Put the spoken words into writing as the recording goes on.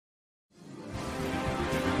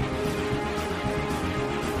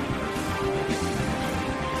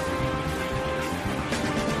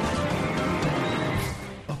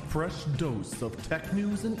fresh dose of tech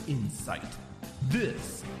news and insight.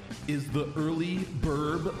 This is the Early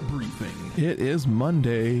Burb Briefing. It is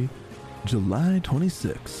Monday, July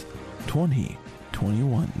 26,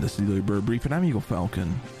 2021. This is the Early Burb Briefing. I'm Eagle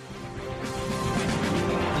Falcon.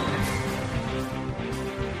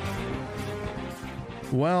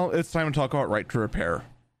 Well, it's time to talk about right to repair.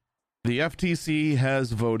 The FTC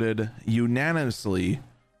has voted unanimously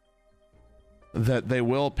that they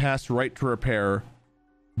will pass right to repair,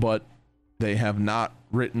 but they have not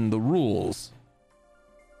written the rules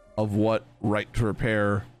of what right to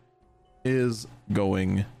repair is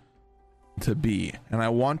going to be. And I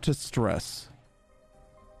want to stress,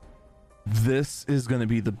 this is going to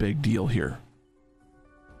be the big deal here.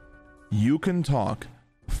 You can talk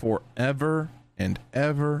forever and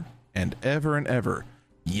ever and ever and ever.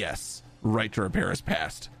 Yes, right to repair is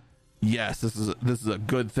passed. Yes, this is a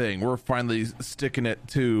good thing. We're finally sticking it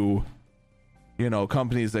to,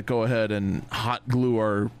 companies that go ahead and hot glue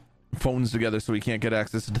our phones together so we can't get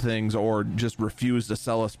access to things, or just refuse to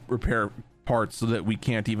sell us repair parts so that we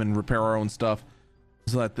can't even repair our own stuff.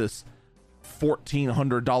 So that this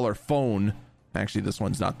 $1,400 phone, actually this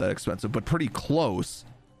one's not that expensive, but pretty close,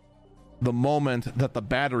 the moment that the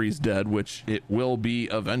battery's dead, which it will be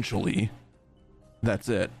eventually, that's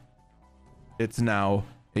it. It's now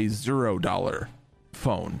a $0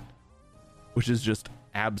 phone, which is just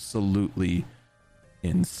absolutely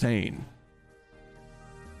insane.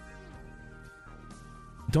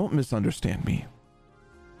 Don't misunderstand me.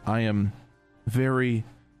 I am very,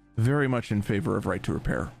 very much in favor of right to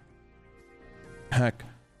repair. Heck,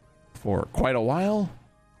 for quite a while,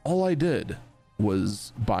 all I did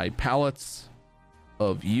was buy pallets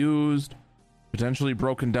of used, potentially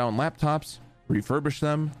broken down laptops, refurbish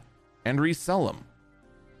them, and resell them,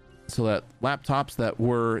 so that laptops that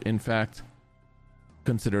were in fact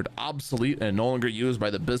considered obsolete and no longer used by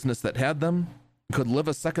the business that had them could live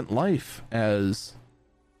a second life as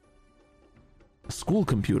a school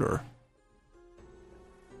computer,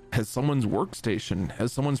 as someone's workstation,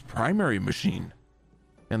 as someone's primary machine.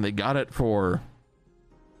 And they got it for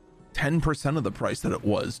 10% of the price that it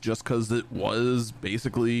was, just because it was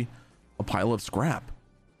basically a pile of scrap.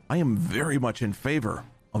 I am very much in favor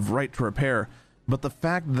of right to repair, but the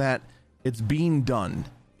fact that it's being done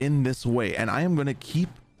in this way, and I am going to keep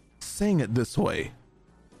saying it this way,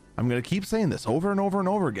 I'm going to keep saying this over and over and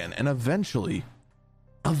over again, and eventually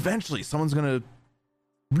someone's going to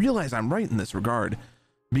realize I'm right in this regard,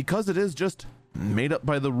 because it is just made up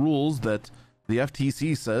by the rules that the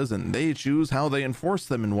FTC says, and they choose how they enforce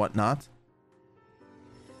them and whatnot.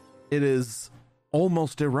 It is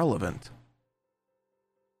almost irrelevant.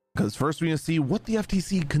 Because first we need to see what the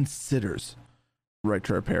FTC considers right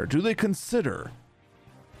to repair. Do they consider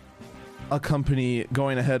a company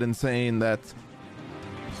going ahead and saying that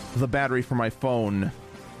the battery for my phone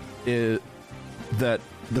is, that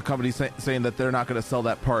the company saying that they're not going to sell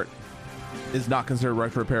that part is not considered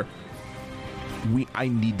right to repair? I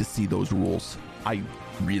need to see those rules. I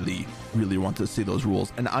really, really want to see those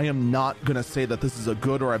rules. And I am not going to say that this is a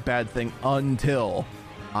good or a bad thing until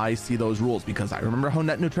I see those rules, because I remember how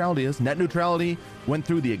net neutrality is. Net neutrality went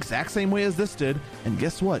through the exact same way as this did, and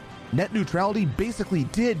guess what? Net neutrality basically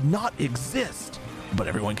did not exist, but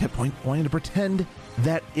everyone kept wanting to pretend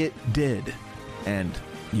that it did. And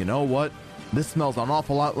you know what? This smells an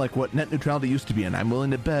awful lot like what net neutrality used to be, and I'm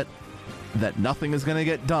willing to bet that nothing is going to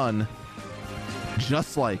get done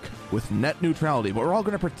just like with net neutrality, but we're all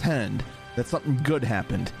going to pretend that something good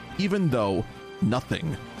happened, even though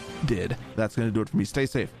nothing did. That's going to do it for me. Stay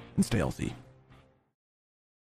safe and stay healthy.